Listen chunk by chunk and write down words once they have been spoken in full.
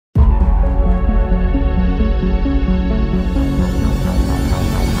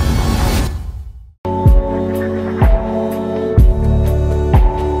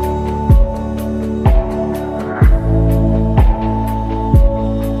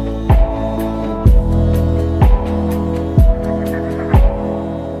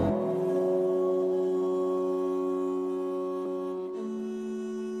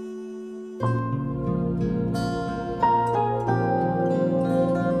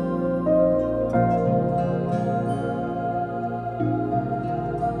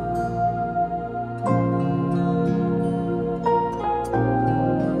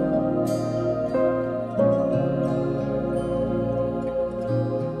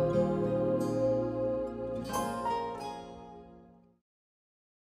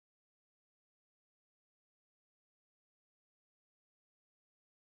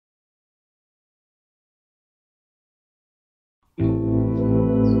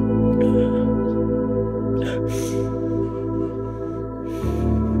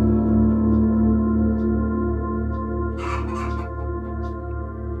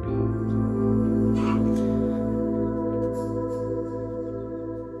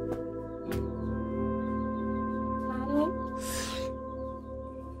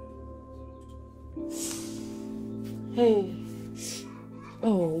Hey.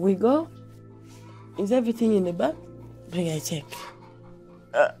 Oh, we go? Is everything in the bag? Bring I check.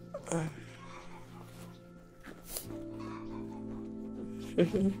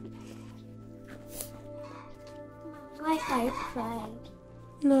 Why are you crying?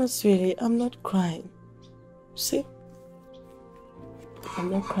 No, sweetie, I'm not crying. See? I'm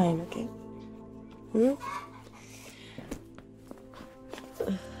not crying, okay?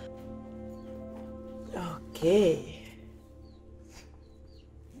 Okay.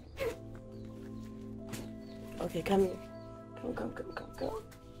 Okay, come here. Come.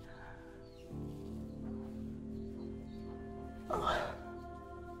 Oh.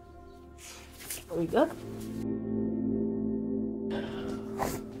 We go.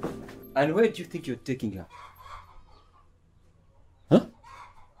 And where do you think you're taking her? Huh?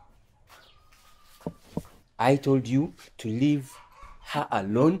 I told you to leave her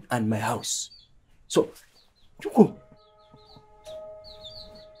alone and my house. So, you go.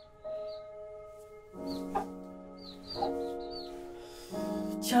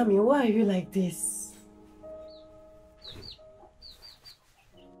 Chami, why are you like this?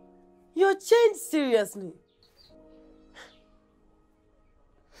 You're changed seriously.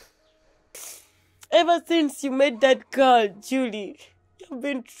 Ever since you met that girl, Julie, you've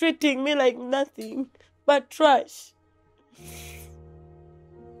been treating me like nothing but trash.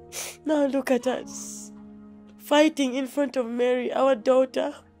 Now look at us, fighting in front of Mary, our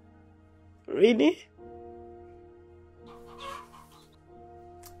daughter. Really?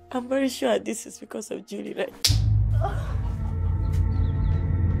 I'm very sure this is because of Julie, right?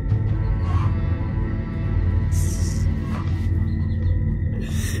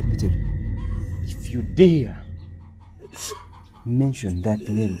 If you dare mention that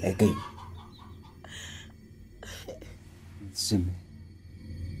name again, Tusiime.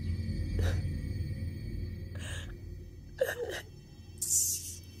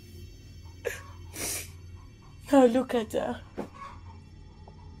 Now look at her.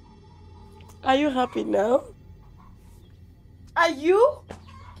 Are you happy now? Are you?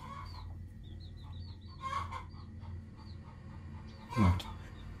 Not.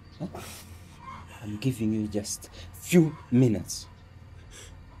 I'm giving you just few minutes.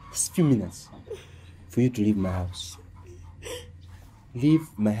 Just few minutes for you to leave my house. Leave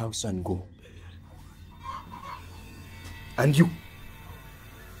my house and go. And you.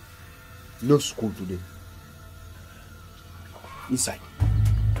 No school today. Inside.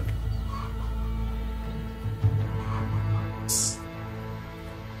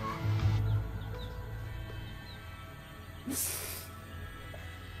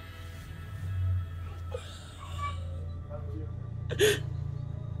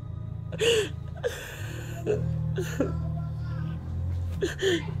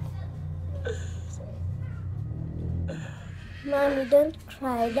 Mommy, don't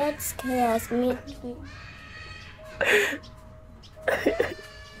cry. That scares me.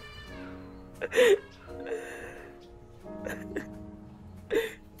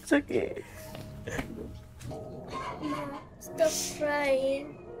 It's okay. Mom, stop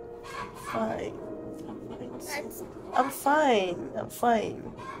crying. Fine. I'm fine. I'm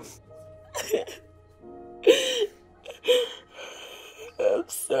fine. I'm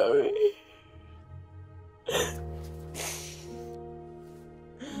sorry.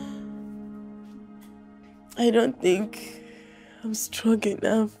 I don't think I'm strong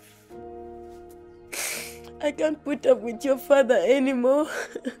enough. I can't put up with your father anymore.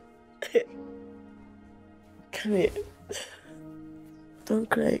 Come here. Don't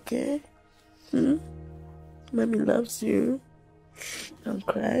cry, okay? Mommy loves you. Don't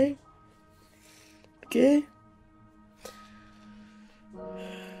cry. Okay?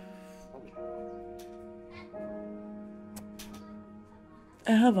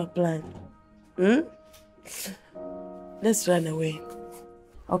 I have a plan. Let's run away.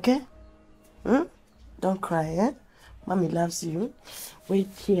 Okay? Don't cry, eh? Mommy loves you. Wait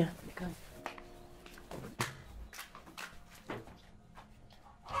here. Come.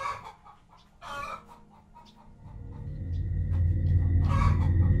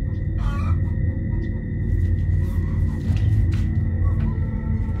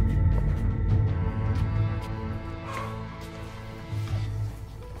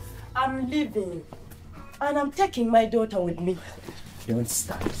 I'm leaving. And I'm taking my daughter with me. You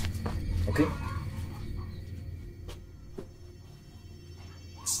understand? Okay?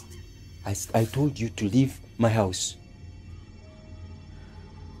 I told you to leave my house.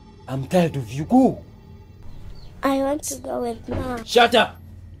 I'm tired of you. Go. I want to go with Mom. Shut up.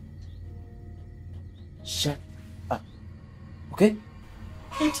 Shut up. Okay?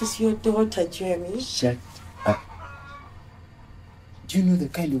 That is your daughter, Jeremy. Shut up. Do you know the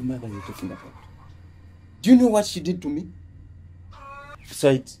kind of mother you're talking about? Do you know what she did to me?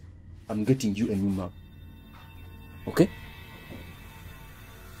 Besides, I'm getting you a new mom. Okay?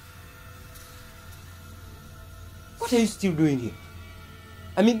 What are you still doing here?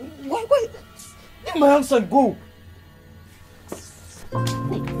 I mean, why? Leave my house and go.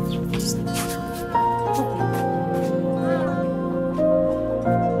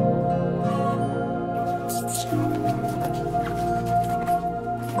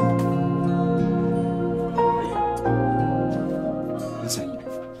 Inside.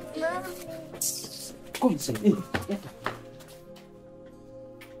 Go inside. Hey,